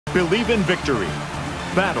Believe in victory.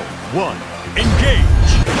 Battle 1. Engage.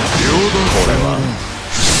 これは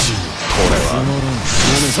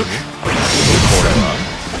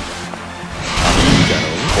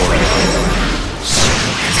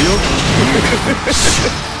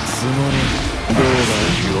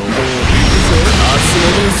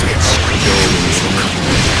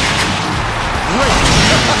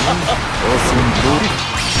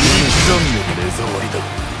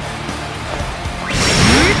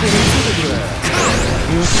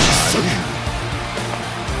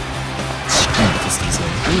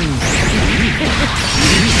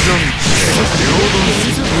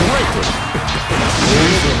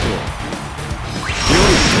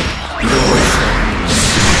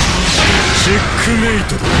チェックメイ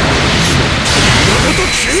トだ。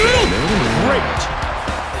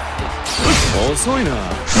遅いな。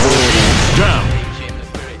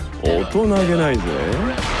音投げないぜ。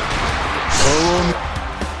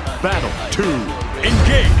Battle 2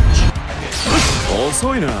 Engage。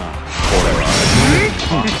遅いな。これは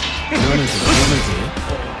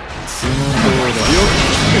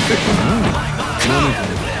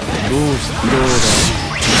どう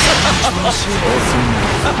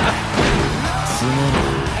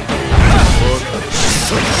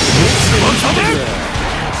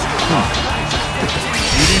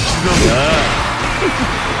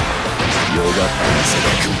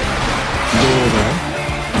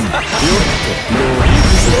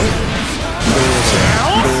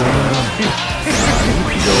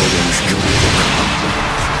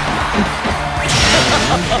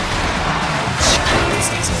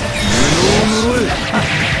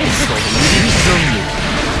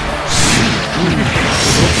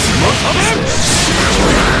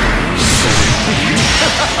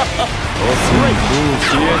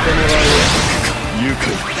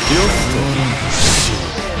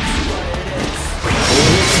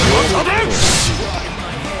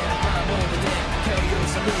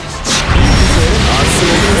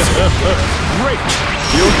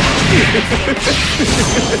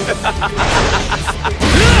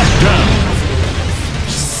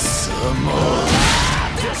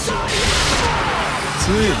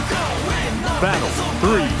Battle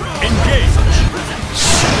 3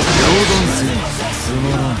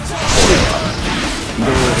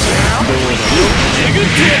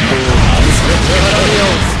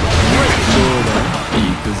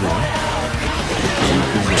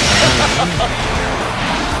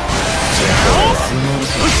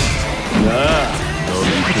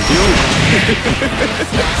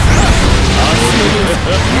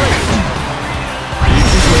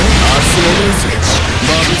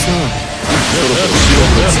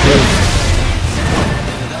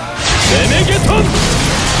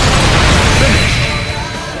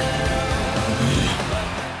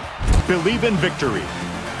 in victory.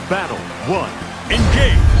 Battle 1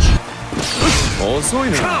 Engage。遅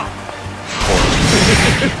いな。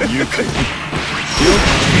ゆか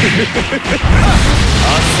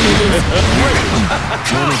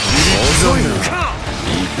遅いな。行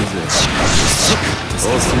くぜ。遅い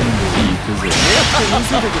んで行くぜ。もっと見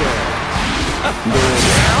せてくれ。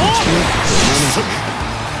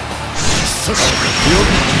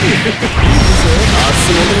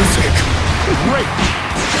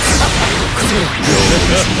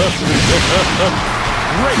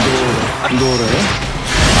どうだ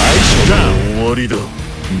終わりだ。なん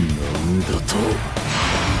だと。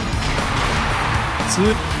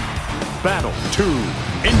Battle 2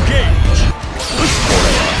 Engage。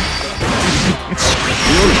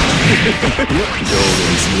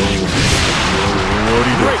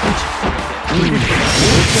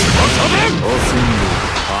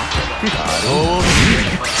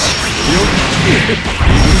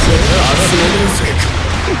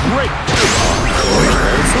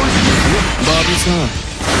そ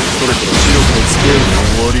ろそろ白くつけるの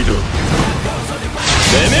終わりだ。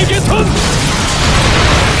レメゲトン。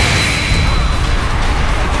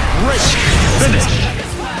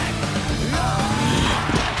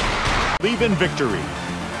Believe in victory.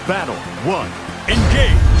 Battle 1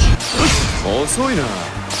 Engage。遅いな。両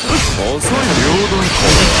断こ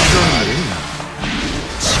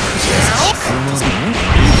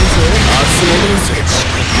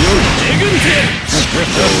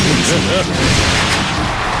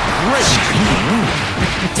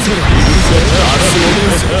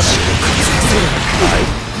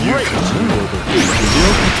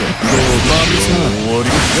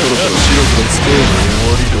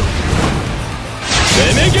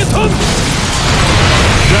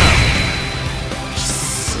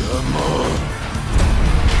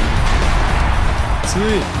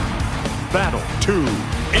Battle 2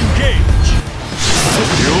 Engage。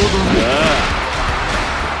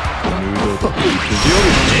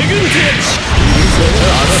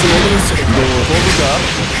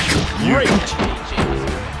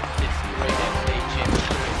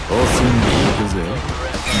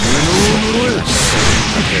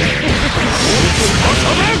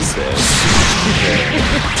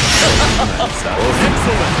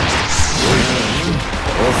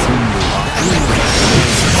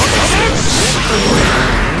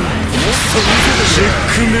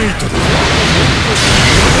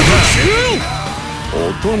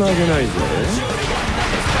音投げないぜ。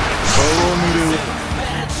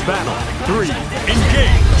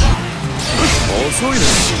遅い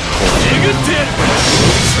な。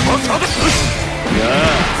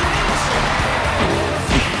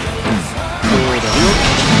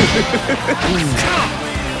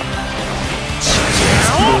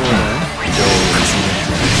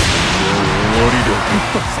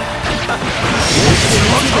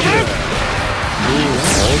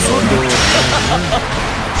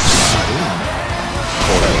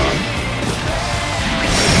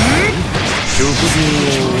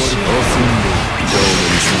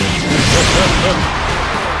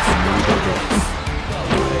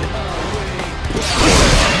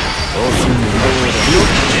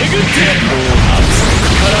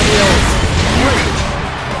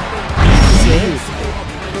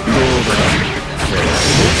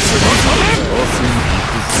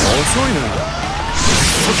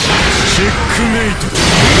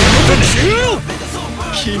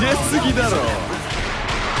切れすぎだろ。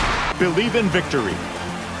 Believe in victory.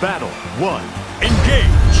 Battle 1. Engage.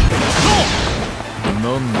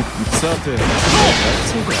 なんださて。そ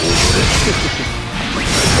うか。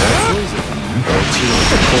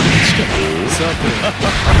さて。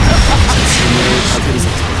爪を立てるぞ。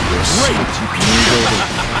よし。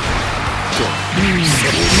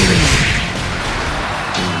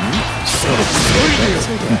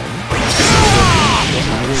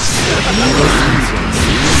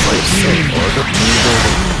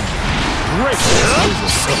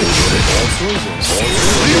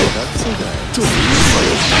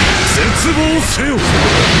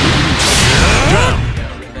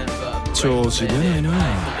調子出ないな。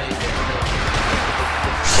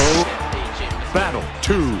 Battle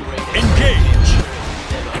 2. Engage.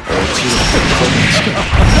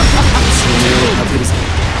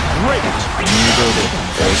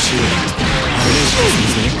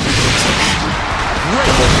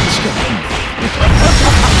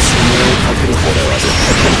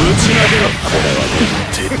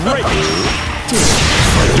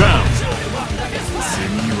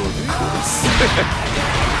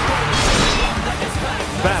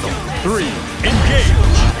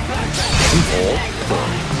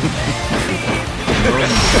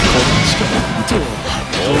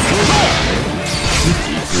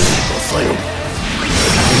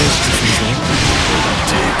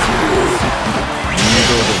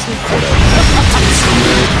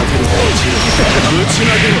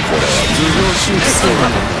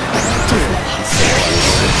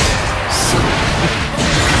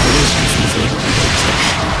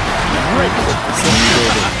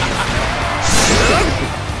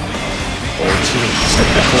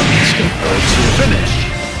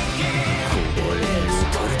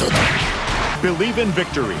 Believe in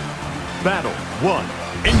victory. Battle 1.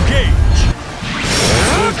 Engage.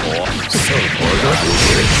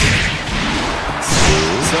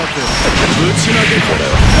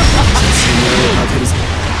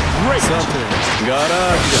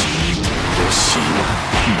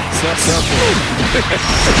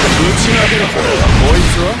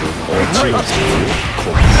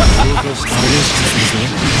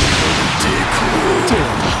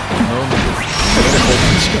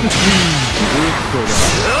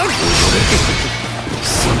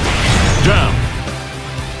 Down.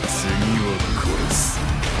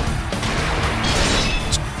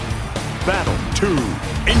 Battle 2.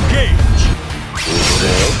 Engage.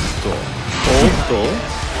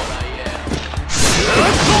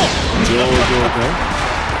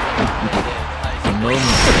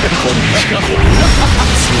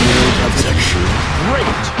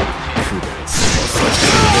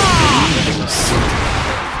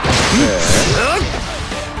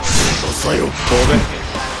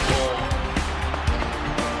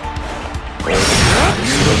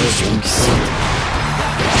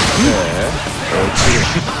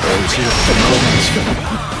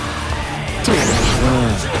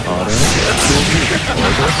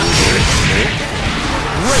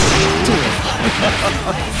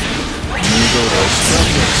 二度とした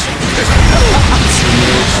爪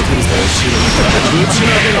を立てるぞ後ろにぶち投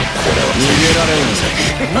げろ。これは逃げられんぜ。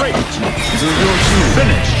頭上ヒューフィ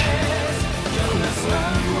ニッシュ。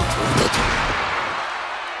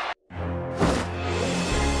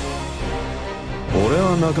俺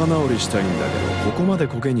は仲直りしたいんだけど、ここまで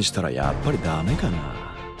コケにしたらやっぱりダメかな。